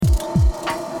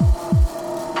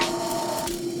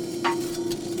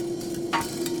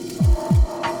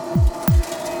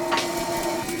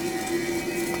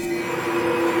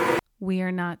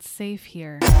not safe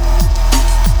here.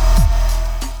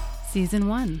 Season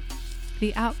 1,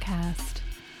 The Outcast,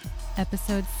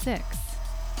 Episode 6,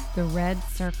 The Red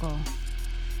Circle.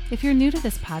 If you're new to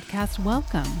this podcast,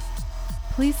 welcome.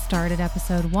 Please start at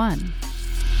Episode 1.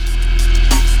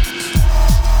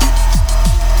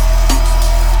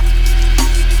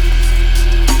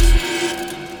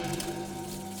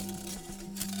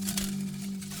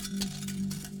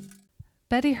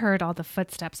 Betty heard all the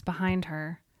footsteps behind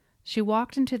her. She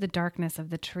walked into the darkness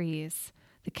of the trees.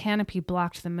 The canopy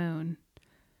blocked the moon.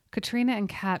 Katrina and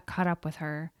Kat caught up with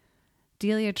her.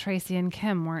 Delia, Tracy, and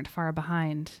Kim weren't far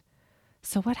behind.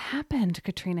 "So what happened?"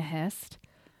 Katrina hissed.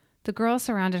 The girls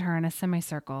surrounded her in a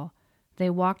semicircle.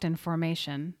 They walked in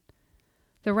formation.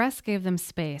 The rest gave them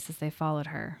space as they followed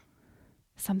her.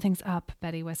 "Something's up,"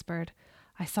 Betty whispered.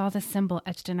 "I saw the symbol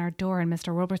etched in our door in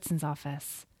Mr. Robertson's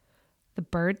office." "The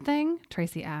bird thing?"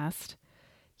 Tracy asked.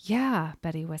 "Yeah,"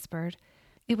 Betty whispered.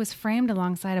 "It was framed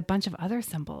alongside a bunch of other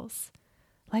symbols."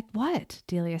 "Like what?"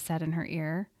 Delia said in her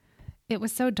ear. It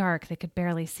was so dark they could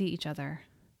barely see each other.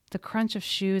 The crunch of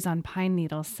shoes on pine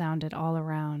needles sounded all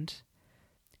around.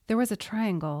 There was a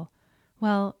triangle.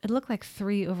 Well, it looked like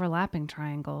 3 overlapping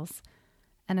triangles.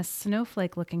 And a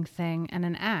snowflake-looking thing and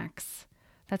an axe.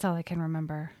 That's all I can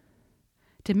remember.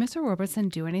 "Did Mr. Robertson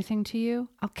do anything to you?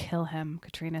 I'll kill him,"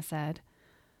 Katrina said.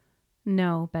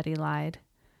 "No," Betty lied.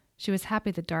 She was happy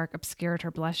the dark obscured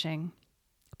her blushing.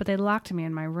 "But they locked me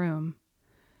in my room."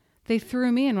 "They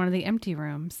threw me in one of the empty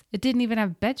rooms. It didn't even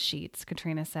have bed sheets,"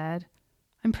 Katrina said.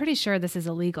 "I'm pretty sure this is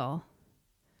illegal."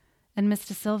 "And Miss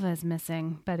De Silva is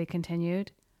missing," Betty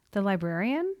continued. "The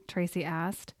librarian?" Tracy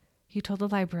asked. "You told the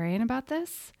librarian about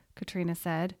this?" Katrina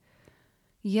said.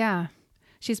 "Yeah.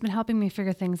 She's been helping me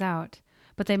figure things out.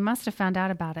 But they must have found out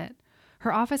about it.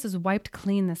 Her office was wiped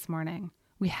clean this morning.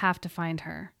 We have to find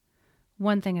her."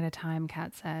 "One thing at a time,"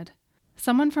 Kat said.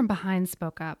 Someone from behind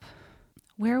spoke up.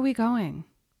 "Where are we going?"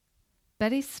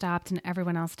 Betty stopped and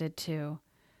everyone else did too.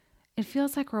 "It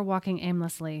feels like we're walking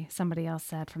aimlessly," somebody else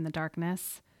said from the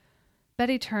darkness.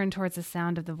 Betty turned towards the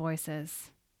sound of the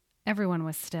voices. Everyone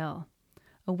was still.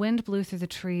 A wind blew through the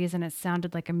trees and it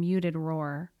sounded like a muted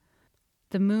roar.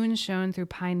 The moon shone through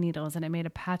pine needles and it made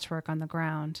a patchwork on the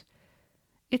ground.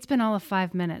 "It's been all of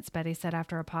 5 minutes," Betty said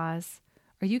after a pause.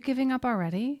 "Are you giving up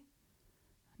already?"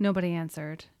 Nobody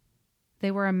answered. They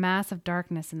were a mass of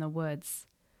darkness in the woods.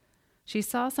 She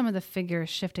saw some of the figures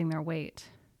shifting their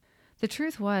weight. The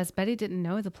truth was, Betty didn't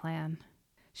know the plan.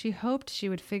 She hoped she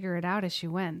would figure it out as she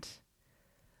went.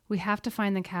 "We have to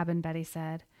find the cabin," Betty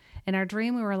said. "In our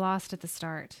dream, we were lost at the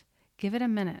start. Give it a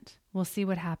minute. We'll see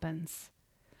what happens."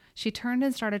 She turned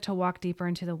and started to walk deeper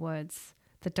into the woods.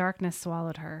 The darkness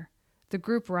swallowed her. The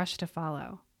group rushed to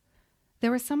follow.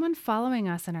 "There was someone following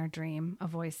us in our dream," a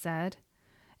voice said.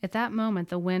 At that moment,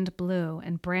 the wind blew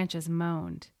and branches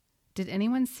moaned. "Did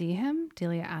anyone see him?"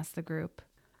 Delia asked the group.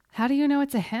 "How do you know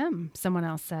it's a him?" someone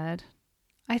else said.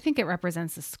 "I think it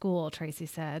represents the school," Tracy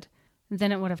said.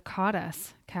 "Then it would have caught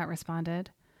us," Kat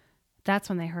responded. That's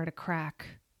when they heard a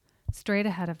crack. Straight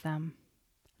ahead of them.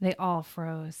 They all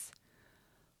froze.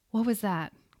 "What was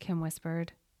that?" Kim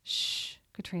whispered. "Shh,"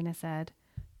 Katrina said.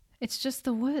 "It's just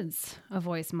the woods," a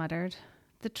voice muttered.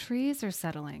 "The trees are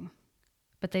settling."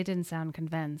 But they didn't sound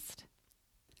convinced.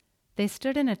 They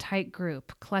stood in a tight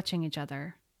group, clutching each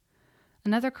other.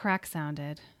 Another crack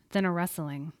sounded, then a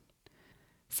rustling.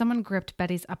 Someone gripped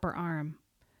Betty's upper arm.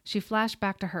 She flashed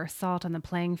back to her assault on the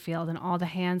playing field and all the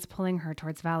hands pulling her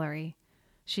towards Valerie.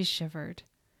 She shivered.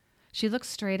 She looked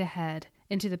straight ahead,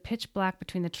 into the pitch black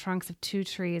between the trunks of 2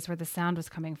 trees where the sound was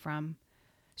coming from.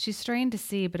 She strained to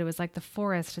see, but it was like the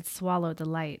forest had swallowed the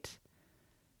light.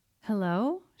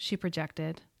 "Hello?" she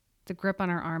projected. The grip on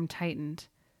her arm tightened.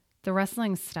 The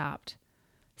rustling stopped.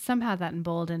 Somehow that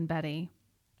emboldened Betty.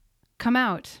 "Come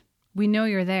out. We know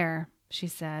you're there," she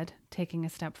said, taking a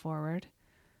step forward.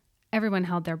 Everyone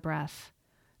held their breath.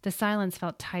 The silence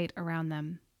felt tight around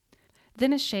them.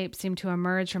 Then a shape seemed to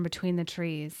emerge from between the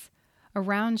trees. A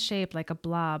round shape like a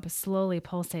blob, slowly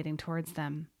pulsating towards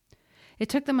them. It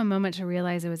took them a moment to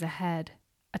realize it was a head,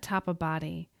 atop a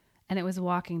body, and it was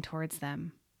walking towards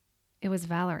them. It was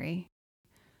Valerie.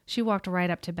 She walked right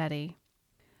up to Betty.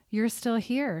 "You're still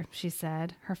here," she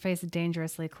said, her face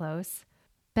dangerously close.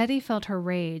 Betty felt her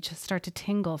rage start to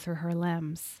tingle through her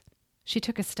limbs. She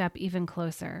took a step even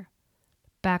closer.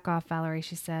 "Back off, Valerie,"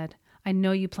 she said. "I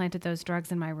know you planted those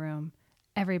drugs in my room.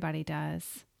 Everybody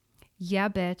does." "Yeah,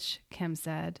 bitch," Kim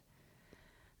said.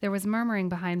 There was murmuring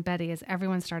behind Betty as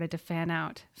everyone started to fan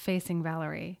out, facing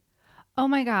Valerie. "Oh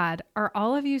my God, are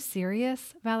all of you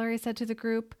serious?" Valerie said to the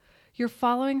group. "You're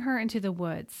following her into the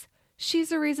woods. She's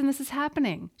the reason this is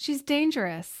happening. She's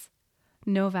dangerous."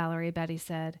 No, Valerie, Betty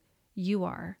said. You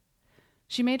are.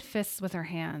 She made fists with her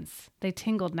hands. They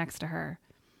tingled next to her.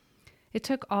 It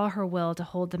took all her will to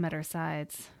hold them at her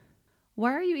sides.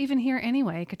 Why are you even here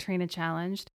anyway? Katrina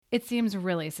challenged. It seems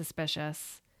really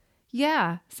suspicious.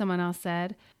 Yeah, someone else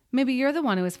said. Maybe you're the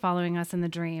one who was following us in the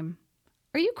dream.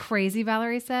 Are you crazy?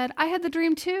 Valerie said. I had the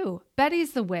dream too.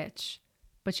 Betty's the witch.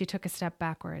 But she took a step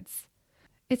backwards.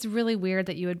 It's really weird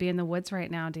that you would be in the woods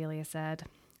right now, Delia said.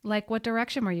 Like, what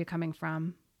direction were you coming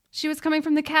from? She was coming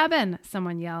from the cabin,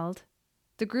 someone yelled.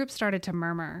 The group started to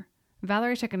murmur.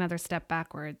 Valerie took another step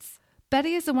backwards.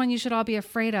 Betty is the one you should all be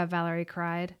afraid of, Valerie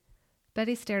cried.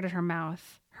 Betty stared at her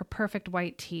mouth, her perfect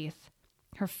white teeth.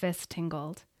 Her fist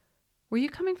tingled. Were you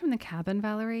coming from the cabin,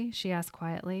 Valerie? She asked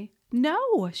quietly.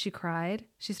 No, she cried.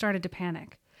 She started to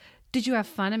panic. Did you have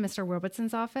fun in Mr.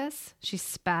 Robertson's office? She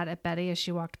spat at Betty as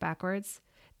she walked backwards.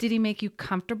 Did he make you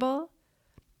comfortable?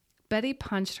 Betty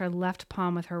punched her left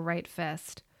palm with her right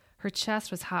fist. Her chest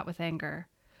was hot with anger.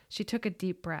 She took a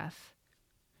deep breath.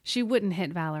 She wouldn't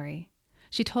hit Valerie.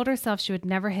 She told herself she would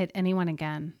never hit anyone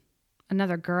again.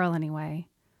 Another girl, anyway.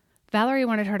 Valerie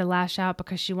wanted her to lash out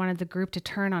because she wanted the group to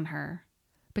turn on her.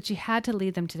 But she had to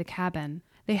lead them to the cabin.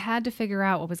 They had to figure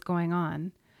out what was going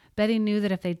on. Betty knew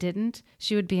that if they didn't,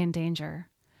 she would be in danger.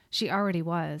 She already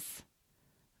was.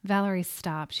 Valerie,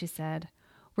 stop, she said.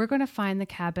 We're going to find the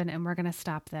cabin and we're going to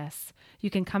stop this. You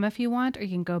can come if you want or you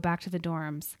can go back to the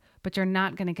dorms, but you're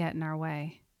not going to get in our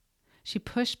way. She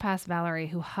pushed past Valerie,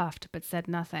 who huffed but said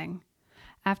nothing.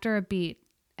 After a beat,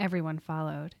 everyone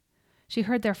followed. She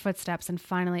heard their footsteps and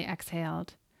finally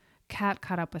exhaled. Kat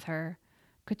caught up with her.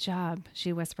 Good job,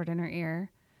 she whispered in her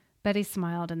ear. Betty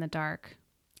smiled in the dark.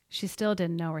 She still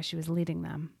didn't know where she was leading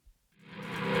them.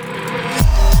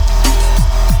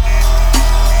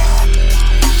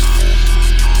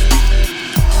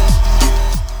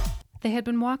 They had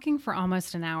been walking for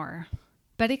almost an hour.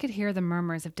 Betty could hear the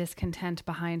murmurs of discontent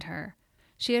behind her.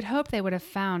 She had hoped they would have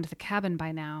found the cabin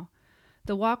by now.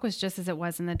 The walk was just as it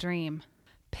was in the dream.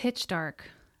 Pitch dark,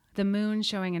 the moon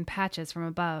showing in patches from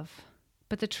above.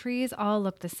 But the trees all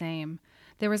looked the same.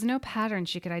 There was no pattern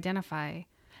she could identify.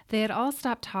 They had all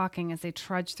stopped talking as they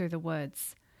trudged through the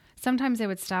woods. Sometimes they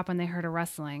would stop when they heard a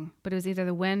rustling, but it was either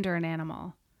the wind or an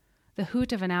animal. The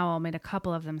hoot of an owl made a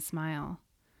couple of them smile.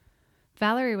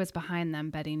 Valerie was behind them,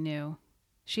 Betty knew.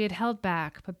 She had held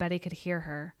back, but Betty could hear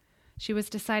her. She was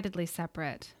decidedly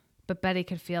separate, but Betty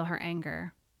could feel her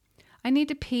anger. I need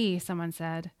to pee, someone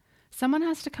said. Someone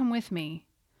has to come with me.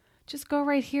 Just go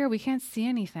right here, we can't see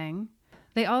anything.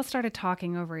 They all started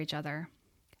talking over each other.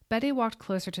 Betty walked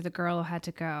closer to the girl who had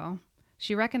to go.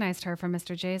 She recognized her from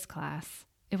Mr. J's class.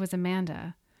 It was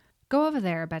Amanda. Go over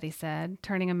there, Betty said,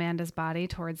 turning Amanda's body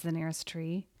towards the nearest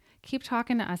tree. Keep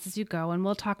talking to us as you go, and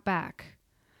we'll talk back.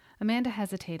 Amanda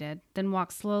hesitated, then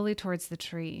walked slowly towards the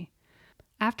tree.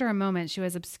 After a moment, she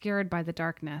was obscured by the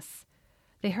darkness.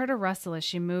 They heard a rustle as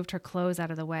she moved her clothes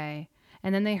out of the way,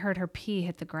 and then they heard her pee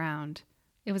hit the ground.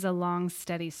 It was a long,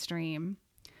 steady stream.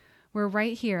 We're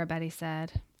right here, Betty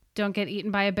said. Don't get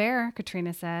eaten by a bear,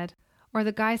 Katrina said. Or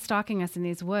the guy stalking us in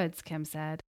these woods, Kim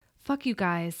said. Fuck you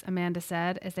guys, Amanda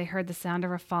said as they heard the sound of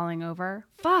her falling over.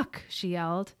 Fuck, she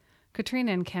yelled.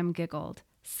 Katrina and Kim giggled.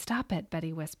 Stop it,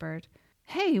 Betty whispered.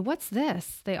 Hey, what's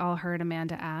this? They all heard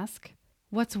Amanda ask.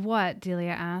 What's what?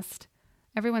 Delia asked.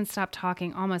 Everyone stopped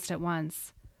talking almost at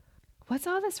once. What's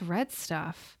all this red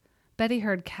stuff? Betty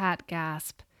heard Kat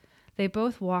gasp. They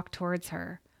both walked towards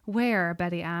her. Where?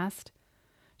 Betty asked.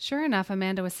 Sure enough,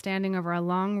 Amanda was standing over a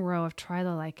long row of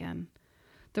trilobite.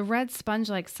 The red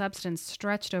sponge-like substance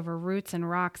stretched over roots and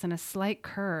rocks in a slight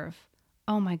curve.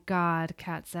 Oh my God,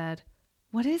 Kat said.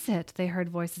 What is it? They heard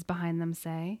voices behind them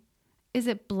say. Is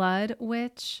it blood,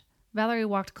 witch? Valerie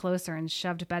walked closer and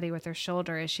shoved Betty with her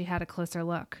shoulder as she had a closer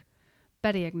look.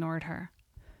 Betty ignored her.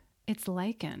 It's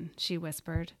lichen, she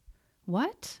whispered.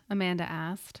 What? Amanda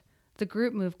asked. The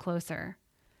group moved closer.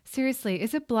 Seriously,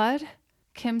 is it blood?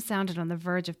 Kim sounded on the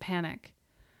verge of panic.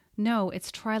 No,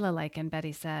 it's trilobite,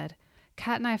 Betty said.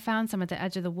 Kat and I found some at the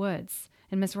edge of the woods,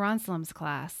 in Miss Ronslum's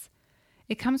class.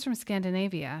 It comes from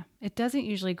Scandinavia. It doesn't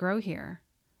usually grow here.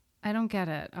 I don't get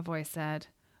it, a voice said.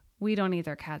 We don't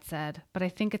either, Kat said, but I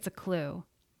think it's a clue.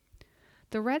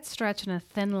 The red stretched in a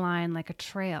thin line like a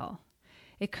trail.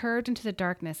 It curved into the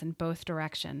darkness in both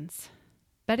directions.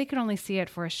 Betty could only see it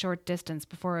for a short distance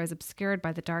before it was obscured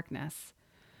by the darkness.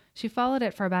 She followed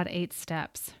it for about 8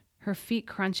 steps, her feet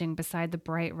crunching beside the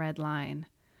bright red line.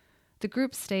 The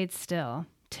group stayed still,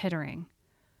 tittering.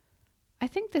 I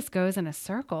think this goes in a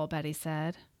circle, Betty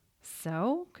said.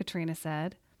 So? Katrina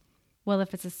said. Well,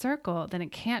 if it's a circle, then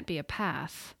it can't be a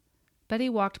path. Betty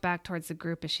walked back towards the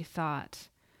group as she thought.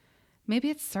 Maybe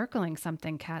it's circling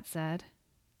something, Kat said.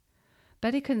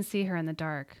 Betty couldn't see her in the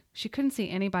dark. She couldn't see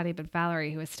anybody but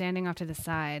Valerie, who was standing off to the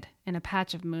side in a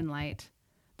patch of moonlight.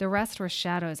 The rest were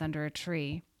shadows under a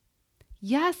tree.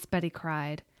 Yes, Betty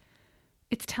cried.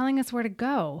 It's telling us where to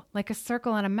go, like a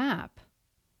circle on a map.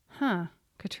 Huh,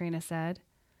 Katrina said.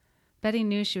 Betty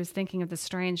knew she was thinking of the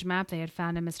strange map they had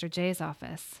found in Mr. J's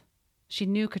office. She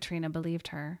knew Katrina believed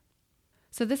her.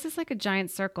 So this is like a giant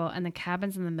circle and the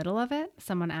cabin's in the middle of it?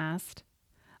 Someone asked.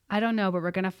 I don't know, but we're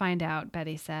going to find out,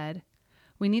 Betty said.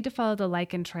 We need to follow the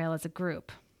lichen trail as a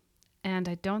group. And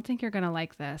I don't think you're going to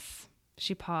like this.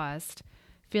 She paused,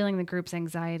 feeling the group's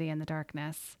anxiety in the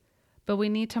darkness. But we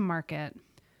need to mark it.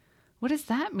 What does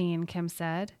that mean? Kim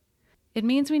said. It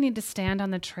means we need to stand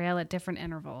on the trail at different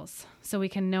intervals, so we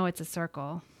can know it's a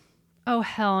circle. Oh,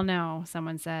 hell no,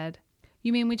 someone said.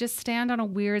 You mean we just stand on a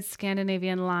weird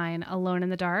Scandinavian line alone in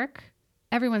the dark?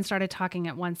 Everyone started talking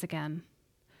at once again.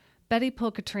 Betty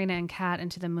pulled Katrina and Kat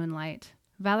into the moonlight.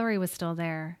 Valerie was still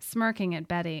there, smirking at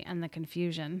Betty and the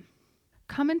confusion.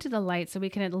 Come into the light so we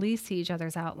can at least see each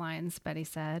other's outlines, Betty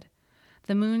said.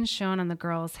 The moon shone on the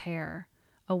girl's hair,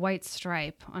 a white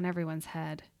stripe on everyone's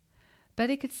head.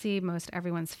 Betty could see most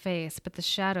everyone's face, but the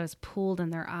shadows pooled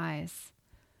in their eyes.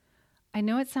 I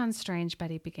know it sounds strange,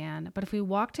 Betty began, but if we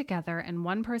walk together and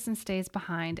one person stays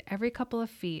behind every couple of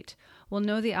feet, we'll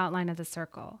know the outline of the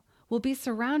circle. We'll be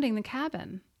surrounding the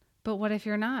cabin. But what if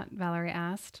you're not? Valerie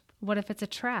asked. What if it's a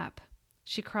trap?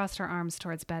 She crossed her arms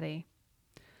towards Betty.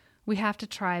 We have to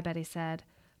try, Betty said.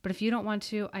 But if you don't want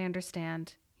to, I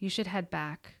understand. You should head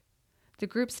back. The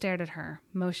group stared at her,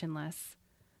 motionless.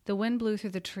 The wind blew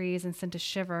through the trees and sent a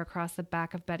shiver across the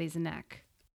back of Betty's neck.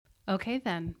 Okay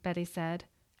then, Betty said.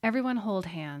 Everyone hold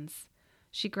hands.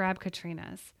 She grabbed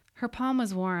Katrina's. Her palm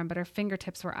was warm, but her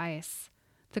fingertips were ice.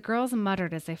 The girls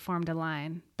muttered as they formed a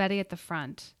line, Betty at the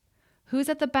front. Who's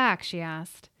at the back? She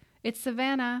asked. It's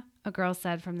Savannah, a girl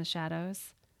said from the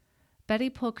shadows.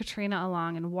 Betty pulled Katrina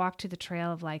along and walked to the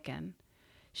trail of lichen.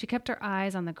 She kept her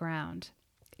eyes on the ground.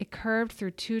 It curved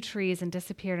through 2 trees and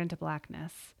disappeared into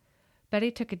blackness. Betty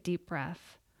took a deep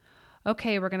breath.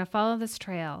 Okay, we're going to follow this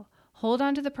trail. Hold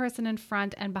on to the person in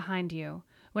front and behind you.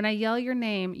 When I yell your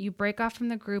name, you break off from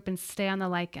the group and stay on the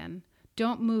lichen.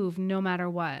 Don't move no matter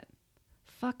what.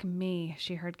 Fuck me,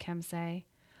 she heard Kim say.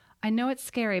 I know it's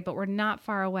scary, but we're not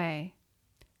far away.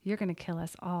 You're going to kill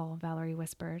us all, Valerie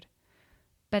whispered.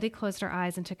 Betty closed her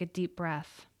eyes and took a deep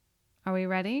breath. Are we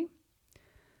ready?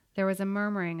 There was a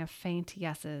murmuring of faint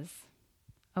yeses.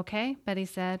 Okay, Betty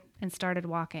said, and started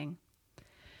walking.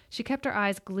 She kept her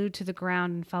eyes glued to the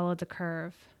ground and followed the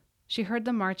curve. She heard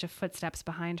the march of footsteps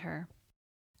behind her.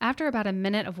 After about a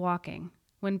minute of walking,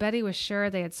 when Betty was sure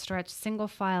they had stretched single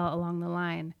file along the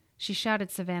line, she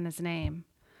shouted Savannah's name.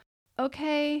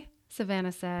 Okay,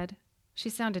 Savannah said. She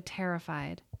sounded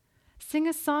terrified. Sing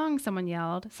a song, someone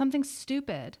yelled. Something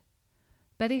stupid.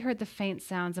 Betty heard the faint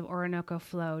sounds of Orinoco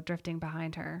flow drifting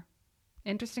behind her.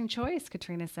 Interesting choice,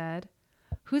 Katrina said.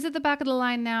 Who's at the back of the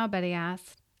line now? Betty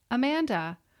asked.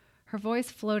 Amanda. Her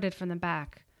voice floated from the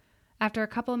back. After a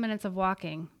couple of minutes of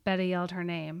walking, Betty yelled her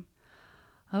name.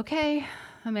 Okay,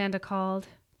 Amanda called.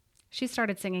 She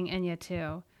started singing Enya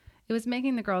too. It was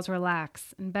making the girls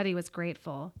relax, and Betty was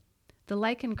grateful. The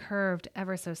lichen curved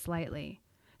ever so slightly,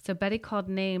 so Betty called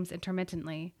names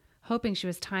intermittently, hoping she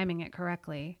was timing it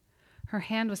correctly. Her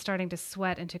hand was starting to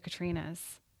sweat into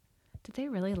Katrina's. Did they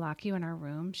really lock you in our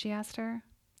room? She asked her.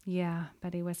 Yeah,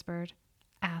 Betty whispered.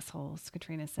 Assholes,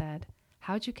 Katrina said.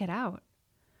 How'd you get out?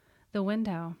 The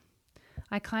window.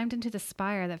 I climbed into the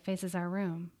spire that faces our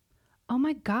room. Oh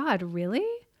my God, really?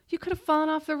 You could have fallen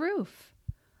off the roof.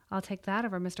 I'll take that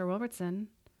over Mr. Wilbertson.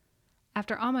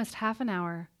 After almost half an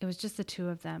hour, it was just the 2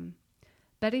 of them.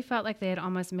 Betty felt like they had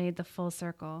almost made the full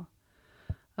circle.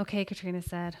 Okay, Katrina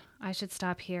said. I should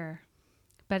stop here.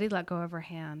 Betty let go of her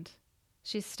hand.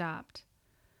 She stopped.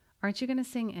 Aren't you going to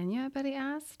sing Enya? Betty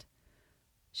asked.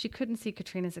 She couldn't see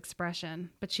Katrina's expression,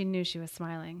 but she knew she was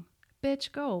smiling.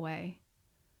 Bitch, go away.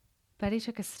 Betty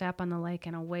took a step on the lake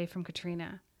and away from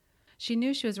Katrina. She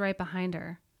knew she was right behind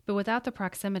her, but without the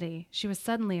proximity, she was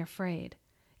suddenly afraid.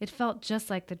 It felt just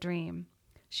like the dream.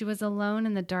 She was alone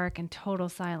in the dark and total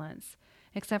silence,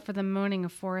 except for the moaning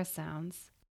of forest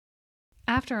sounds.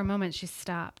 After a moment, she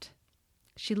stopped.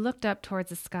 She looked up towards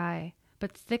the sky,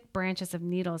 but thick branches of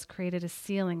needles created a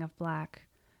ceiling of black.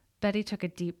 Betty took a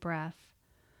deep breath.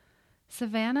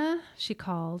 Savannah, she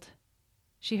called.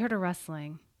 She heard a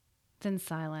rustling, then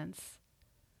silence.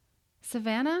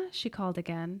 Savannah, she called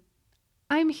again.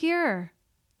 I'm here.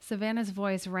 Savannah's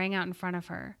voice rang out in front of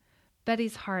her.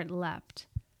 Betty's heart leapt.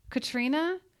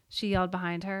 Katrina, she yelled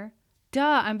behind her.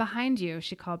 Duh, I'm behind you,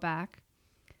 she called back.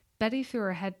 Betty threw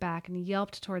her head back and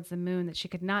yelped towards the moon that she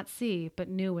could not see but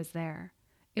knew was there.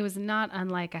 It was not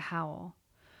unlike a howl.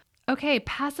 "Okay,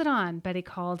 pass it on," Betty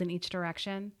called in each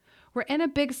direction. "We're in a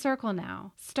big circle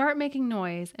now. Start making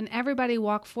noise, and everybody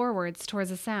walk forwards towards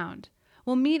the sound.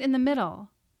 We'll meet in the middle."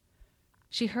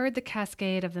 She heard the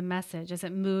cascade of the message as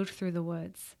it moved through the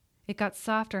woods. It got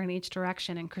softer in each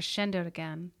direction and crescendoed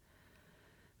again.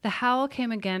 The howl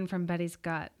came again from Betty's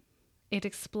gut. It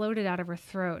exploded out of her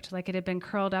throat like it had been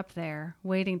curled up there,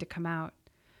 waiting to come out.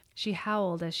 She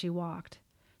howled as she walked.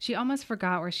 She almost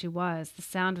forgot where she was. The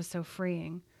sound was so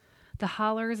freeing. The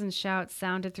hollers and shouts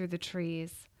sounded through the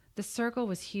trees. The circle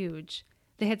was huge.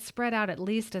 They had spread out at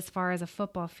least as far as a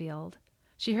football field.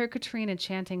 She heard Katrina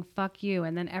chanting, "Fuck you,"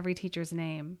 and then every teacher's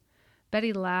name.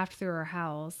 Betty laughed through her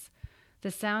howls.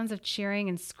 The sounds of cheering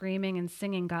and screaming and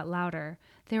singing got louder.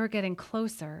 They were getting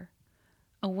closer.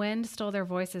 A wind stole their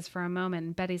voices for a moment,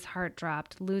 and Betty's heart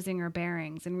dropped, losing her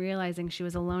bearings and realizing she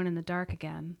was alone in the dark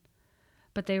again.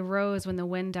 But they rose when the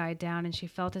wind died down, and she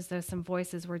felt as though some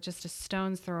voices were just a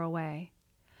stone's throw away.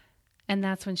 And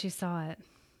that's when she saw it.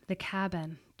 The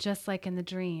cabin, just like in the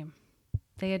dream.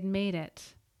 They had made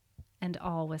it, and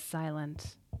all was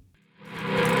silent.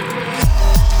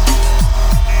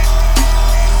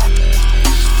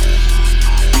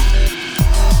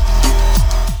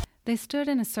 They stood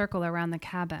in a circle around the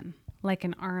cabin, like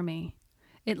an army.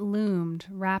 It loomed,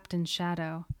 wrapped in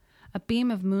shadow. A beam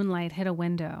of moonlight hit a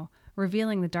window,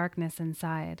 revealing the darkness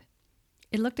inside.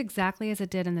 It looked exactly as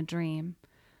it did in the dream.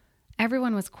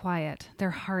 Everyone was quiet, their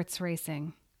hearts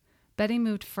racing. Betty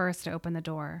moved first to open the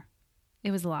door.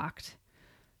 It was locked.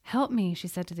 "Help me," she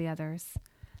said to the others.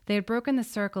 They had broken the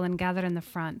circle and gathered in the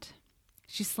front.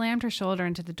 She slammed her shoulder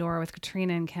into the door with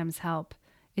Katrina and Kim's help.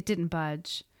 It didn't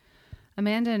budge.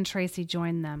 Amanda and Tracy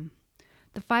joined them.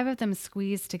 The 5 of them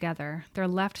squeezed together, their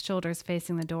left shoulders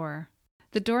facing the door.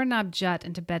 The doorknob jut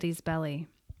into Betty's belly.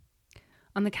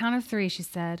 On the count of 3, she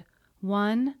said,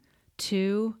 1,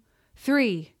 2,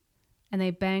 3, and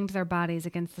they banged their bodies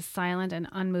against the silent and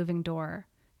unmoving door.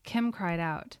 Kim cried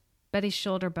out. Betty's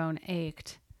shoulder bone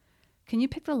ached. "Can you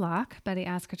pick the lock?" Betty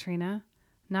asked Katrina.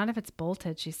 "Not if it's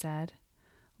bolted," she said.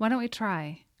 "Why don't we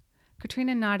try?"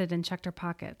 Katrina nodded and checked her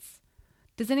pockets.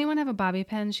 "Does anyone have a bobby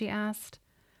pin?" she asked.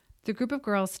 The group of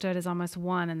girls stood as almost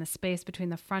one in the space between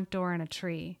the front door and a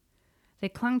tree. They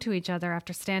clung to each other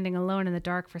after standing alone in the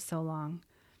dark for so long.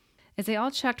 As they all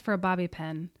checked for a bobby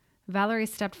pin, Valerie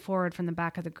stepped forward from the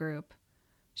back of the group.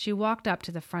 She walked up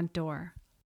to the front door.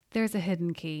 "There's a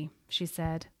hidden key," she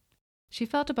said. She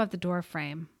felt above the door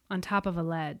frame, on top of a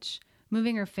ledge,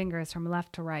 moving her fingers from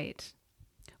left to right.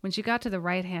 When she got to the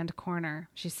right-hand corner,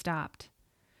 she stopped.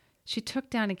 She took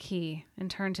down a key and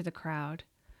turned to the crowd.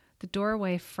 The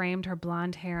doorway framed her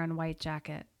blonde hair and white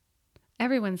jacket.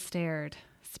 Everyone stared,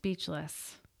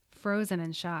 speechless, frozen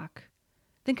in shock.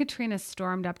 Then Katrina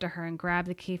stormed up to her and grabbed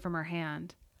the key from her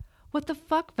hand. "What the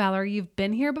fuck, Valerie? You've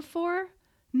been here before?"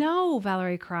 "No,"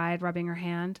 Valerie cried, rubbing her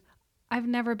hand. "I've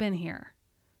never been here."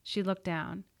 She looked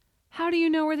down. "How do you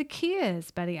know where the key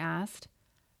is?" Betty asked.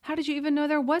 "How did you even know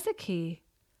there was a key?"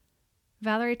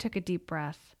 Valerie took a deep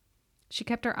breath. She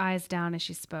kept her eyes down as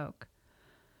she spoke.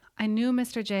 "I knew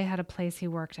Mr. J had a place he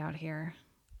worked out here."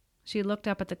 She looked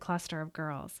up at the cluster of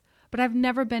girls. "But I've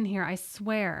never been here, I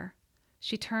swear."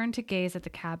 She turned to gaze at the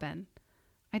cabin.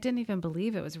 "I didn't even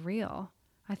believe it was real.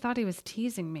 I thought he was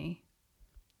teasing me."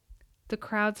 The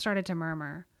crowd started to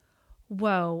murmur.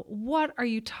 "Whoa, what are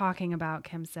you talking about?"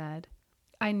 Kim said.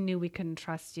 "I knew we couldn't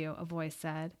trust you," a voice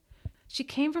said. "She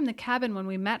came from the cabin when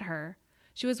we met her.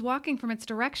 She was walking from its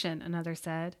direction," another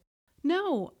said.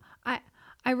 "No,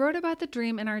 I wrote about the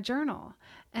dream in our journal,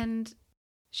 and—"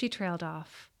 She trailed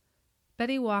off.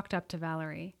 Betty walked up to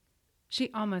Valerie.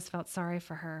 She almost felt sorry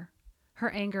for her.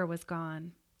 Her anger was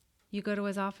gone. "You go to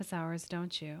his office hours,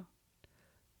 don't you?"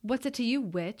 "What's it to you,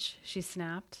 witch?" she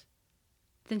snapped.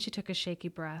 Then she took a shaky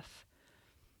breath.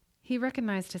 He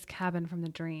recognized his cabin from the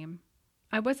dream.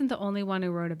 "I wasn't the only one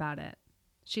who wrote about it."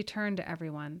 She turned to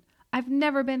everyone. "I've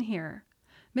never been here.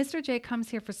 Mr. J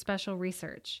comes here for special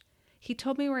research. He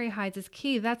told me where he hides his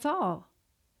key, that's all."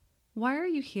 "Why are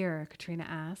you here?" Katrina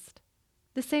asked.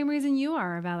 "The same reason you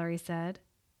are," Valerie said.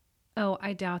 "Oh,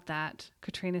 I doubt that,"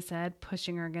 Katrina said,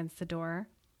 pushing her against the door.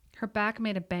 Her back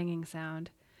made a banging sound.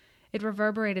 It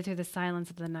reverberated through the silence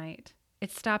of the night.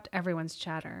 It stopped everyone's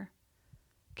chatter.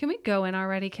 "Can we go in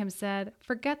already?" Kim said.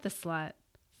 "Forget the slut."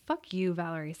 "Fuck you,"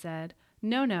 Valerie said.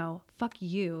 No, fuck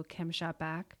you," Kim shot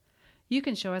back. "You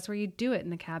can show us where you do it in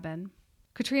the cabin."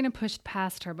 Katrina pushed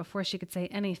past her before she could say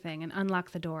anything and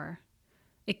unlocked the door.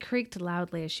 It creaked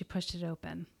loudly as she pushed it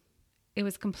open. It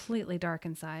was completely dark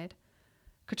inside.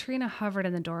 Katrina hovered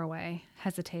in the doorway,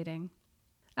 hesitating.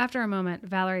 After a moment,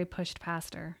 Valerie pushed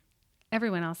past her.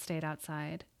 Everyone else stayed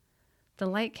outside. The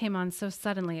light came on so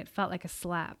suddenly it felt like a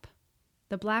slap.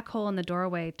 The black hole in the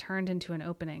doorway turned into an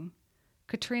opening.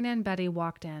 Katrina and Betty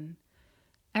walked in.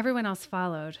 Everyone else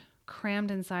followed,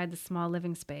 crammed inside the small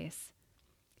living space.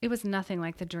 It was nothing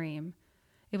like the dream.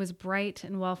 It was bright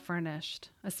and well-furnished,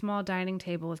 a small dining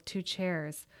table with 2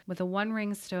 chairs, with a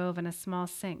one-ring stove and a small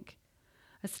sink,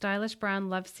 a stylish brown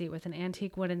love seat with an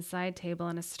antique wooden side table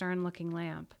and a stern-looking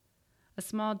lamp, a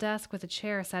small desk with a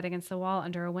chair set against the wall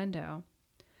under a window.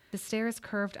 The stairs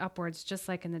curved upwards just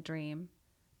like in the dream.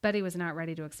 Betty was not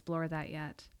ready to explore that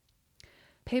yet.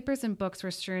 Papers and books were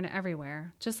strewn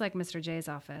everywhere, just like Mr. J's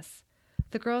office.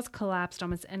 The girls collapsed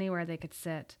almost anywhere they could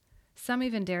sit. Some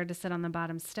even dared to sit on the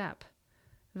bottom step.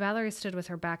 Valerie stood with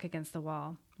her back against the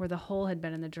wall, where the hole had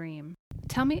been in the dream.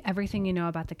 "Tell me everything you know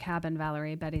about the cabin,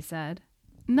 Valerie," Betty said.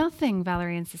 "Nothing,"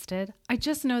 Valerie insisted. "I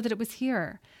just know that it was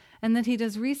here, and that he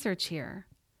does research here."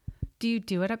 "Do you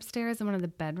do it upstairs in one of the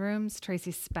bedrooms?"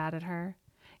 Tracy spat at her.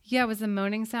 "Yeah, was the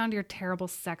moaning sound your terrible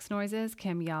sex noises?"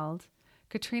 Kim yelled.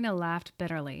 Katrina laughed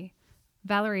bitterly.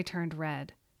 Valerie turned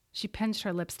red. She pinched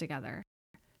her lips together.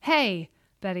 "Hey!"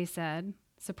 Betty said,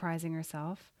 surprising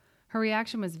herself. Her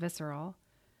reaction was visceral.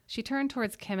 She turned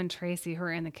towards Kim and Tracy, who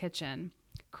were in the kitchen,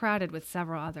 crowded with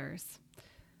several others.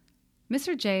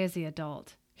 "Mr. J is the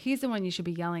adult. He's the one you should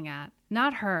be yelling at,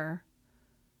 not her."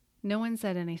 No one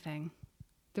said anything.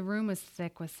 The room was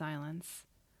thick with silence.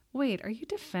 "Wait, are you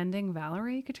defending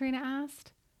Valerie?" Katrina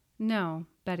asked. "No,"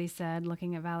 Betty said,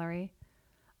 looking at Valerie.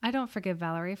 "I don't forgive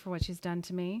Valerie for what she's done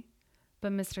to me.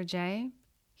 But Mr. J,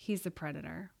 he's the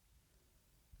predator."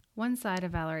 One side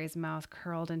of Valerie's mouth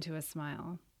curled into a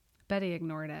smile. Betty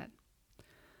ignored it.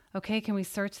 "Okay, can we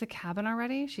search the cabin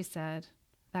already?" she said.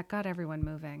 That got everyone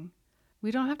moving.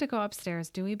 "We don't have to go upstairs,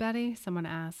 do we, Betty?" someone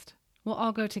asked. "We'll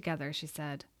all go together," she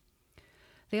said.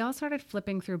 They all started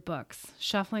flipping through books,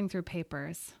 shuffling through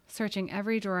papers, searching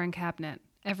every drawer and cabinet,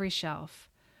 every shelf.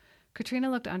 Katrina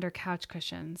looked under couch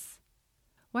cushions.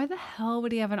 "Why the hell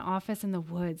would he have an office in the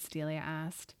woods?" Delia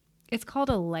asked. "It's called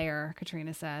a lair,"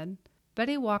 Katrina said.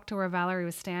 Betty walked to where Valerie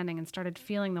was standing and started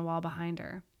feeling the wall behind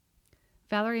her.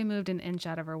 Valerie moved an inch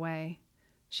out of her way.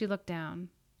 She looked down.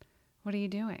 "What are you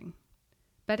doing?"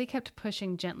 Betty kept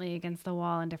pushing gently against the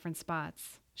wall in different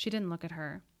spots. She didn't look at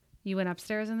her. "You went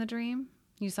upstairs in the dream?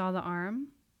 You saw the arm?"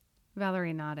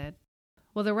 Valerie nodded.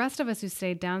 "Well, the rest of us who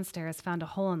stayed downstairs found a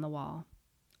hole in the wall.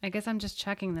 I guess I'm just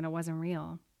checking that it wasn't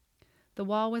real." The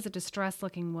wall was a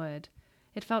distressed-looking wood.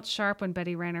 It felt sharp when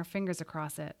Betty ran her fingers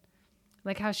across it,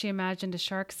 like how she imagined a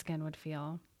shark's skin would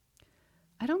feel.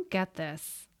 "I don't get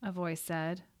this," a voice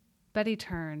said. Betty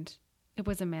turned. It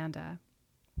was Amanda.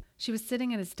 She was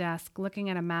sitting at his desk, looking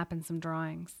at a map and some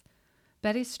drawings.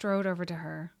 Betty strode over to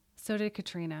her. So did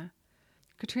Katrina.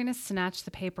 Katrina snatched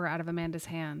the paper out of Amanda's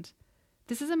hand.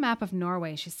 "This is a map of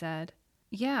Norway," she said.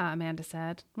 "Yeah," Amanda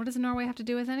said. "What does Norway have to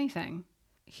do with anything?"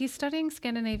 "He's studying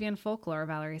Scandinavian folklore,"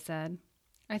 Valerie said.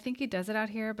 "I think he does it out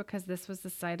here because this was the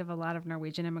site of a lot of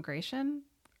Norwegian immigration,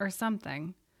 or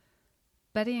something."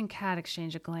 Betty and Kat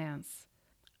exchanged a glance.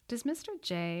 "Does Mr.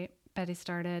 J," Betty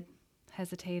started,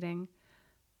 hesitating.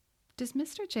 "Does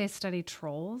Mr. J study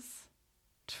trolls?"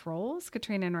 "Trolls?"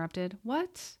 Katrina interrupted.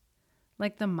 "What?"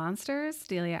 "Like the monsters?"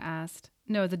 Delia asked.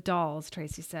 "No, the dolls,"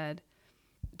 Tracy said.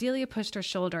 Delia pushed her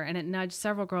shoulder and it nudged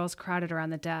several girls crowded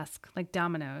around the desk, like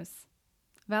dominoes.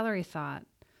 Valerie thought,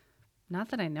 "Not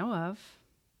that I know of."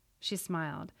 She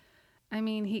smiled. "I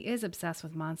mean, he is obsessed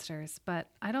with monsters, but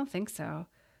I don't think so.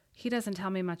 He doesn't tell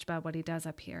me much about what he does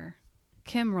up here."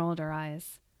 Kim rolled her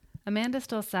eyes. Amanda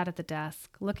still sat at the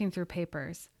desk, looking through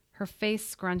papers, her face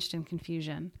scrunched in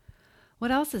confusion.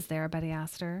 "What else is there?" Betty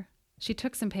asked her. She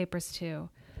took some papers, too.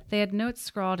 They had notes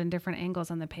scrawled in different angles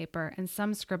on the paper and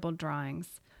some scribbled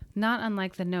drawings, not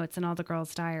unlike the notes in all the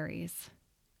girls' diaries.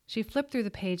 She flipped through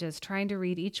the pages, trying to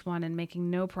read each one and making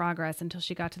no progress until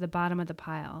she got to the bottom of the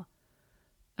pile.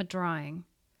 A drawing.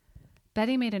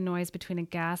 Betty made a noise between a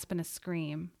gasp and a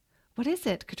scream. "What is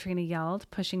it?" Katrina yelled,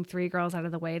 pushing 3 girls out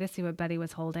of the way to see what Betty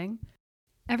was holding.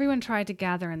 Everyone tried to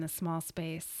gather in the small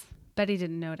space. Betty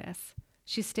didn't notice.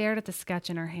 She stared at the sketch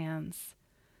in her hands.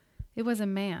 It was a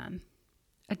man.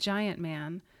 A giant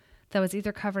man that was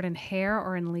either covered in hair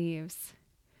or in leaves.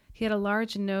 He had a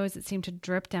large nose that seemed to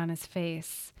drip down his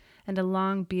face, and a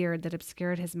long beard that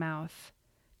obscured his mouth.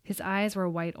 His eyes were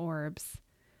white orbs.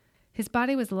 His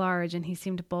body was large, and he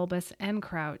seemed bulbous and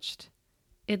crouched.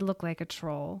 It looked like a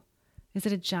troll. "Is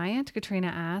it a giant?" Katrina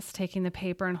asked, taking the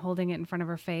paper and holding it in front of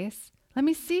her face. "Let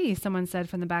me see," someone said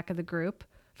from the back of the group,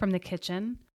 from the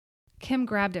kitchen. Kim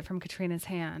grabbed it from Katrina's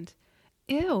hand.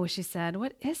 Ew, she said.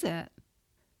 What is it?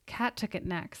 Kat took it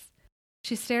next.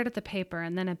 She stared at the paper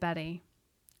and then at Betty.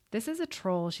 This is a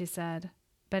troll, she said.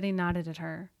 Betty nodded at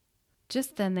her.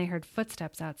 Just then they heard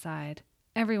footsteps outside.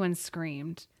 Everyone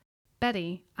screamed.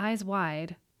 Betty, eyes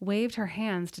wide, waved her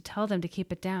hands to tell them to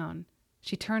keep it down.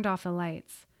 She turned off the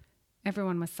lights.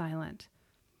 Everyone was silent.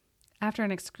 After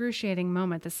an excruciating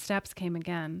moment, the steps came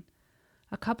again.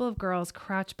 A couple of girls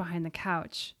crouched behind the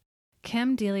couch.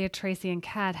 Kim, Delia, Tracy, and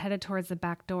Kat headed towards the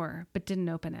back door, but didn't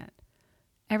open it.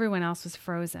 Everyone else was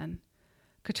frozen.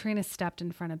 Katrina stepped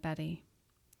in front of Betty.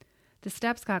 The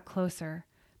steps got closer.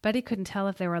 Betty couldn't tell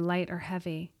if they were light or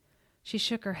heavy. She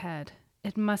shook her head.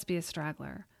 It must be a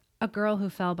straggler, a girl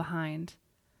who fell behind.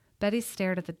 Betty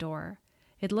stared at the door.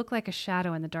 It looked like a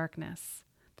shadow in the darkness.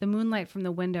 The moonlight from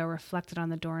the window reflected on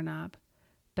the doorknob.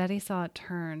 Betty saw it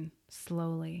turn,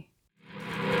 slowly.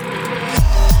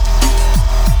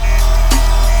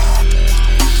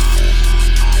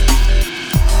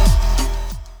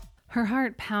 Her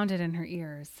heart pounded in her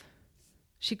ears.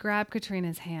 She grabbed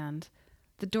Katrina's hand.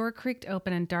 The door creaked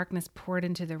open and darkness poured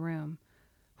into the room.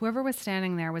 Whoever was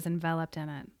standing there was enveloped in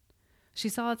it. She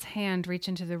saw its hand reach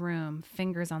into the room,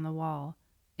 fingers on the wall.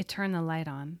 It turned the light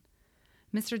on.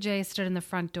 Mr. J stood in the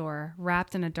front door,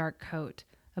 wrapped in a dark coat,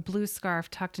 a blue scarf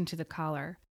tucked into the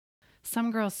collar.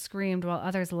 Some girls screamed while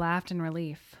others laughed in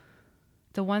relief.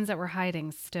 The ones that were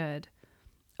hiding stood.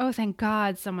 "Oh, thank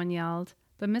God," someone yelled,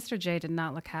 but Mr. J did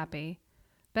not look happy.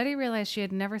 Betty realized she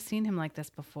had never seen him like this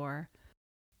before.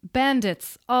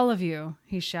 "Bandits, all of you,"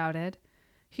 he shouted.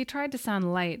 He tried to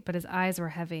sound light, but his eyes were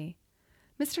heavy.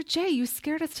 "Mr. J, you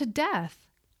scared us to death."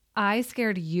 "I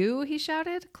scared you?" he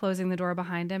shouted, closing the door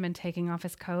behind him and taking off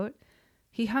his coat.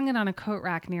 He hung it on a coat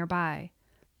rack nearby.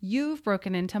 "You've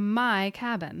broken into my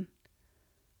cabin."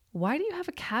 "Why do you have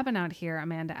a cabin out here?"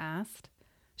 Amanda asked.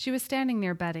 She was standing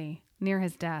near Betty, near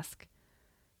his desk.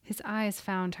 His eyes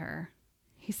found her.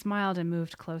 He smiled and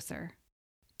moved closer.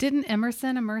 "Didn't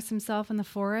Emerson immerse himself in the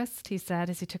forest?" he said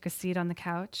as he took a seat on the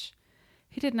couch.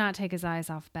 He did not take his eyes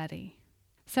off Betty.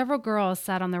 Several girls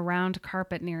sat on the round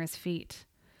carpet near his feet.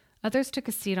 Others took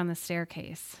a seat on the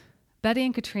staircase. Betty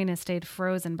and Katrina stayed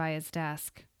frozen by his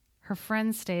desk. Her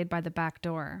friends stayed by the back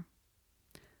door.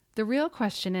 "The real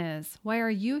question is, why are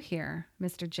you here?"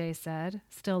 Mr. J said,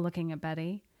 still looking at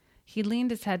Betty. He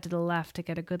leaned his head to the left to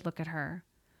get a good look at her.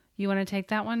 "You want to take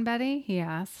that one, Betty?" he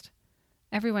asked.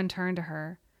 Everyone turned to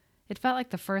her. It felt like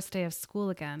the first day of school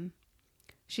again.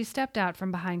 She stepped out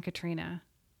from behind Katrina.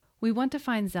 "We want to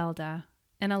find Zelda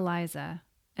and Eliza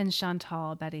and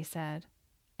Chantal," Betty said.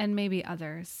 "And maybe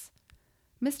others."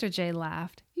 Mr. J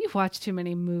laughed. "You've watched too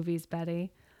many movies,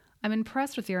 Betty. I'm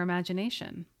impressed with your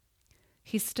imagination."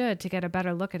 He stood to get a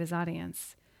better look at his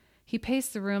audience. He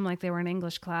paced the room like they were in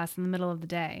English class in the middle of the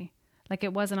day, like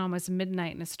it wasn't almost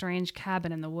midnight in a strange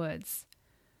cabin in the woods.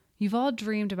 "You've all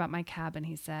dreamed about my cabin,"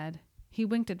 he said. He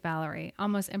winked at Valerie,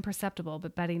 almost imperceptible,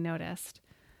 but Betty noticed.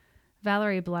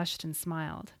 Valerie blushed and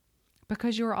smiled.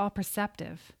 "Because you are all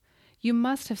perceptive. You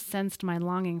must have sensed my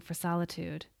longing for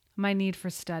solitude, my need for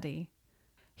study."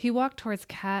 He walked towards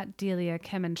Kat, Delia,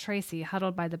 Kim, and Tracy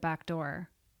huddled by the back door.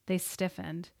 They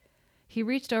stiffened. He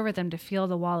reached over them to feel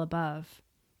the wall above.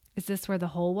 "Is this where the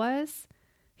hole was?"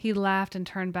 He laughed and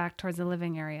turned back towards the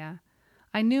living area.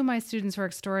 "I knew my students were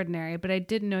extraordinary, but I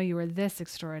didn't know you were this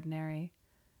extraordinary."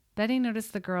 Betty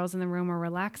noticed the girls in the room were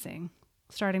relaxing,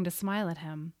 starting to smile at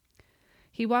him.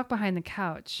 He walked behind the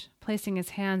couch, placing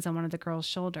his hands on one of the girls'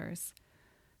 shoulders.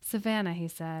 "Savannah," he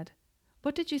said,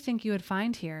 "what did you think you would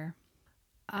find here?"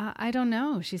 I don't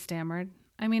know," she stammered.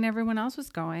 "I mean, everyone else was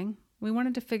going. We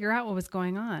wanted to figure out what was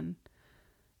going on."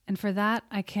 "And for that,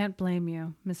 I can't blame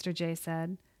you," Mr. J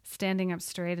said, standing up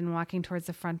straight and walking towards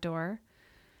the front door.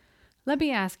 "Let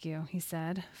me ask you," he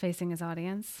said, facing his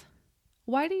audience.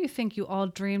 "Why do you think you all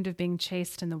dreamed of being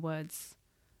chased in the woods?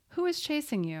 Who is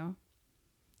chasing you?"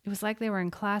 It was like they were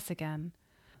in class again.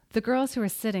 The girls who were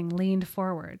sitting leaned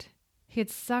forward. He had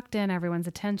sucked in everyone's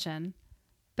attention.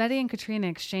 Betty and Katrina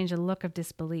exchanged a look of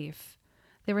disbelief.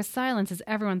 They were silent as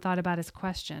everyone thought about his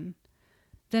question.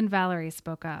 Then Valerie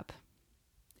spoke up.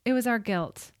 "It was our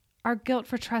guilt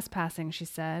for trespassing," she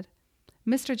said.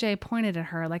 Mr. J pointed at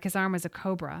her like his arm was a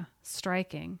cobra,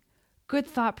 striking. "Good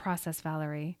thought process,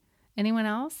 Valerie. Anyone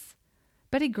else?"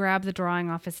 Betty grabbed the drawing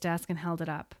off his desk and held it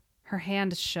up. Her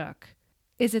hand shook.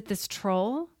 "Is it this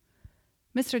troll?"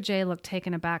 Mr. J looked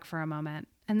taken aback for a moment,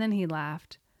 and then he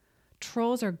laughed.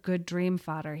 "Trolls are good dream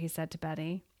fodder," he said to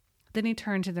Betty. Then he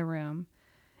turned to the room.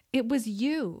 "It was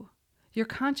you, your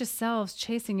conscious selves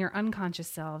chasing your unconscious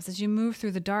selves as you move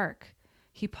through the dark."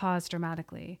 He paused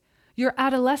dramatically. "Your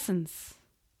adolescence."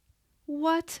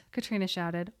 "What?" Katrina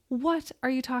shouted. "What are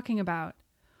you talking about?"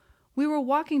 We were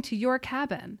walking to your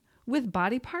cabin. With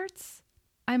body parts?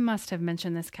 I must have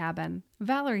mentioned this cabin.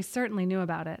 Valerie certainly knew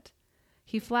about it.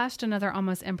 He flashed another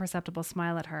almost imperceptible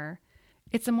smile at her.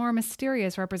 It's a more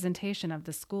mysterious representation of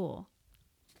the school.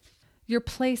 Your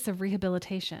place of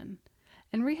rehabilitation.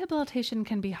 And rehabilitation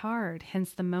can be hard,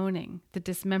 hence the moaning, the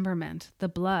dismemberment, the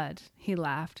blood. He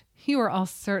laughed. You are all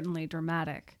certainly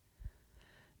dramatic.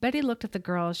 Betty looked at the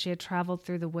girls she had traveled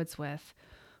through the woods with,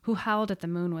 who howled at the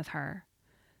moon with her.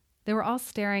 They were all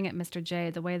staring at Mr.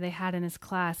 J the way they had in his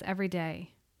class every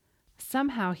day.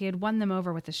 Somehow he had won them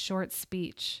over with a short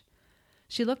speech.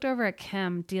 She looked over at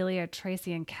Kim, Delia,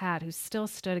 Tracy, and Kat, who still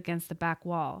stood against the back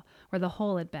wall, where the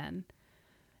hole had been.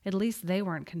 At least they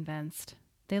weren't convinced.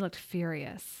 They looked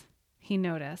furious. He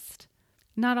noticed.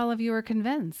 Not all of you are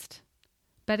convinced.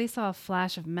 Betty saw a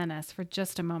flash of menace for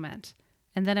just a moment,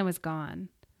 and then it was gone.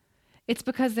 It's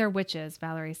because they're witches,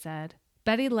 Valerie said.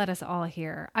 Betty led us all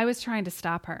here. I was trying to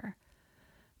stop her.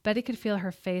 Betty could feel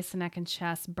her face, neck, and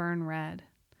chest burn red.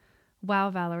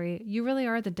 Wow, Valerie, you really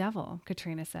are the devil,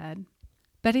 Katrina said.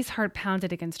 Betty's heart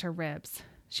pounded against her ribs.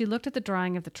 She looked at the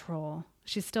drawing of the troll.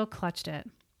 She still clutched it.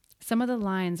 Some of the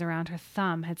lines around her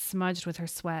thumb had smudged with her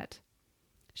sweat.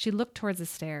 She looked towards the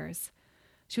stairs.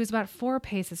 She was about 4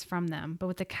 paces from them, but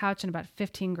with the couch and about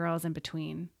 15 girls in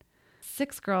between.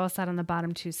 6 girls sat on the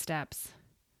bottom 2 steps.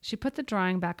 She put the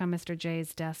drawing back on Mr.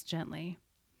 J's desk gently.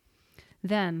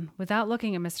 Then, without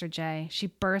looking at Mr. J, she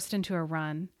burst into a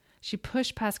run. She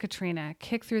pushed past Katrina,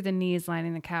 kicked through the knees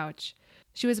lining the couch.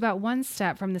 She was about 1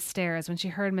 step from the stairs when she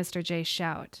heard Mr. J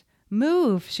shout.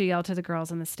 Move, she yelled to the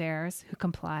girls on the stairs, who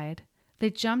complied. They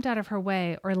jumped out of her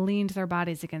way or leaned their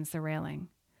bodies against the railing.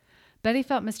 Betty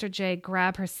felt Mr. J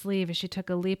grab her sleeve as she took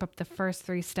a leap up the first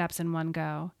 3 steps in one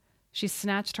go. She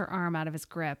snatched her arm out of his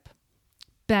grip.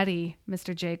 Betty,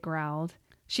 Mr. J growled.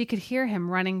 She could hear him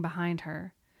running behind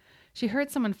her. She heard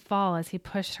someone fall as he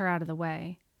pushed her out of the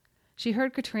way. She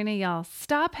heard Katrina yell,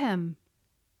 Stop him!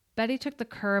 Betty took the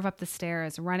curve up the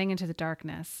stairs, running into the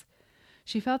darkness.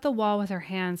 She felt the wall with her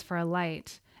hands for a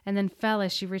light, and then fell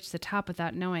as she reached the top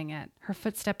without knowing it, her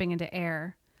foot stepping into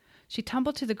air. She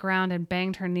tumbled to the ground and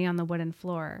banged her knee on the wooden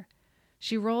floor.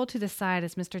 She rolled to the side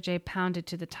as Mr. J pounded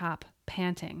to the top,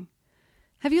 panting.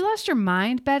 Have you lost your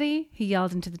mind, Betty? He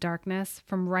yelled into the darkness,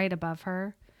 from right above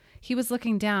her. He was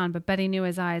looking down, but Betty knew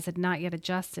his eyes had not yet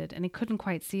adjusted, and he couldn't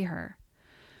quite see her.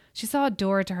 She saw a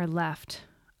door to her left,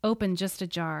 open just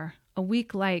ajar, a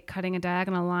weak light cutting a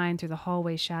diagonal line through the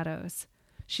hallway shadows.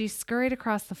 She scurried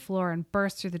across the floor and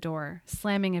burst through the door,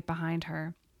 slamming it behind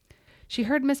her. She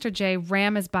heard Mr. J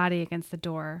ram his body against the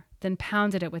door, then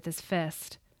pounded it with his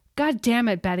fist. God damn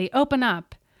it, Betty, open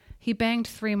up! He banged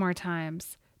 3 more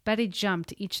times. Betty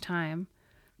jumped each time.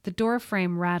 The door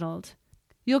frame rattled.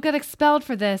 You'll get expelled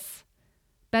for this!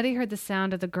 Betty heard the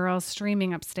sound of the girls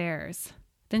streaming upstairs.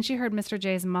 Then she heard Mr.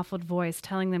 J's muffled voice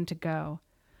telling them to go.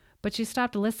 But she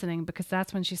stopped listening because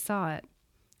that's when she saw it,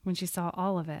 when she saw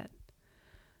all of it.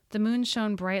 The moon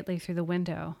shone brightly through the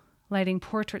window, lighting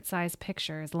portrait-sized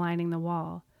pictures lining the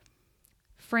wall.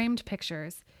 Framed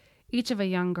pictures, each of a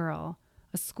young girl,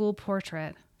 a school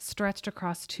portrait, stretched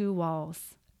across 2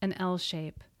 walls, an L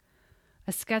shape.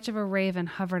 A sketch of a raven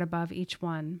hovered above each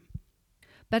one.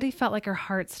 Betty felt like her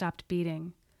heart stopped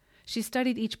beating. She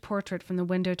studied each portrait from the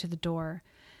window to the door,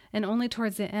 and only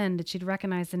towards the end did she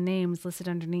recognize the names listed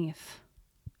underneath.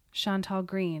 Chantal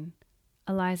Green,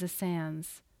 Eliza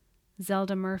Sands,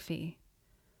 Zelda Murphy,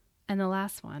 and the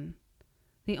last one,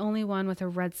 the only one with a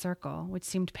red circle, which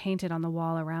seemed painted on the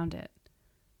wall around it.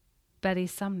 Betty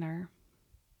Sumner.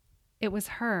 It was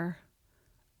her.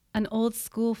 An old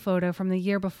school photo from the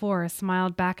year before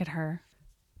smiled back at her.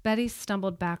 Betty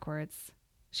stumbled backwards.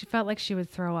 She felt like she would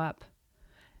throw up.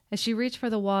 As she reached for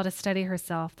the wall to steady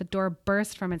herself, the door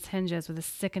burst from its hinges with a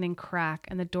sickening crack,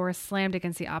 and the door slammed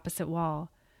against the opposite wall.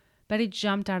 Betty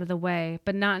jumped out of the way,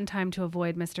 but not in time to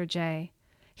avoid Mr. J.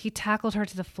 He tackled her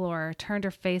to the floor, turned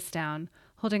her face down,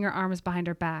 holding her arms behind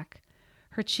her back,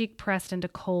 her cheek pressed into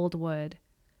cold wood.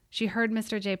 She heard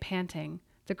Mr. J panting,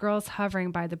 the girls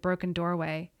hovering by the broken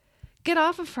doorway. Get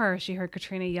off of her, she heard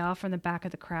Katrina yell from the back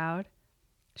of the crowd.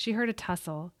 She heard a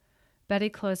tussle. Betty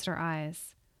closed her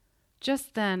eyes.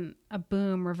 Just then, a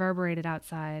boom reverberated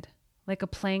outside, like a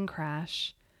plane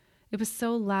crash. It was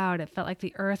so loud it felt like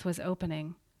the earth was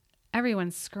opening.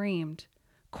 Everyone screamed.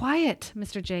 Quiet,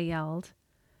 Mr. J yelled.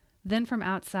 Then from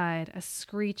outside, a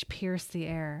screech pierced the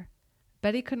air.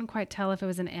 Betty couldn't quite tell if it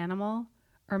was an animal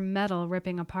or metal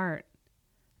ripping apart.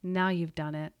 Now you've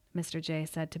done it, Mr. J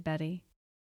said to Betty.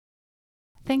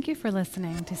 Thank you for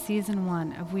listening to Season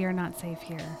 1 of We Are Not Safe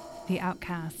Here, The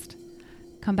Outcast.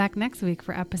 Come back next week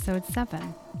for Episode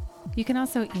 7. You can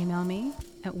also email me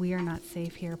at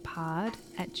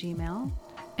wearenotsafeherepod@gmail.com,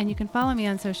 and you can follow me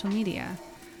on social media.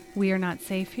 We Are Not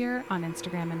Safe Here on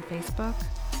Instagram and Facebook,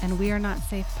 and We Are Not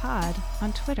Safe Pod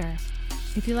on Twitter.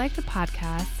 If you like the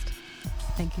podcast,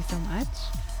 thank you so much.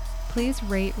 Please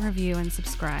rate, review, and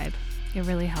subscribe. It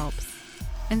really helps.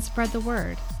 And spread the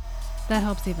word. That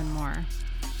helps even more.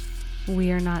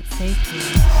 We are not safe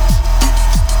here.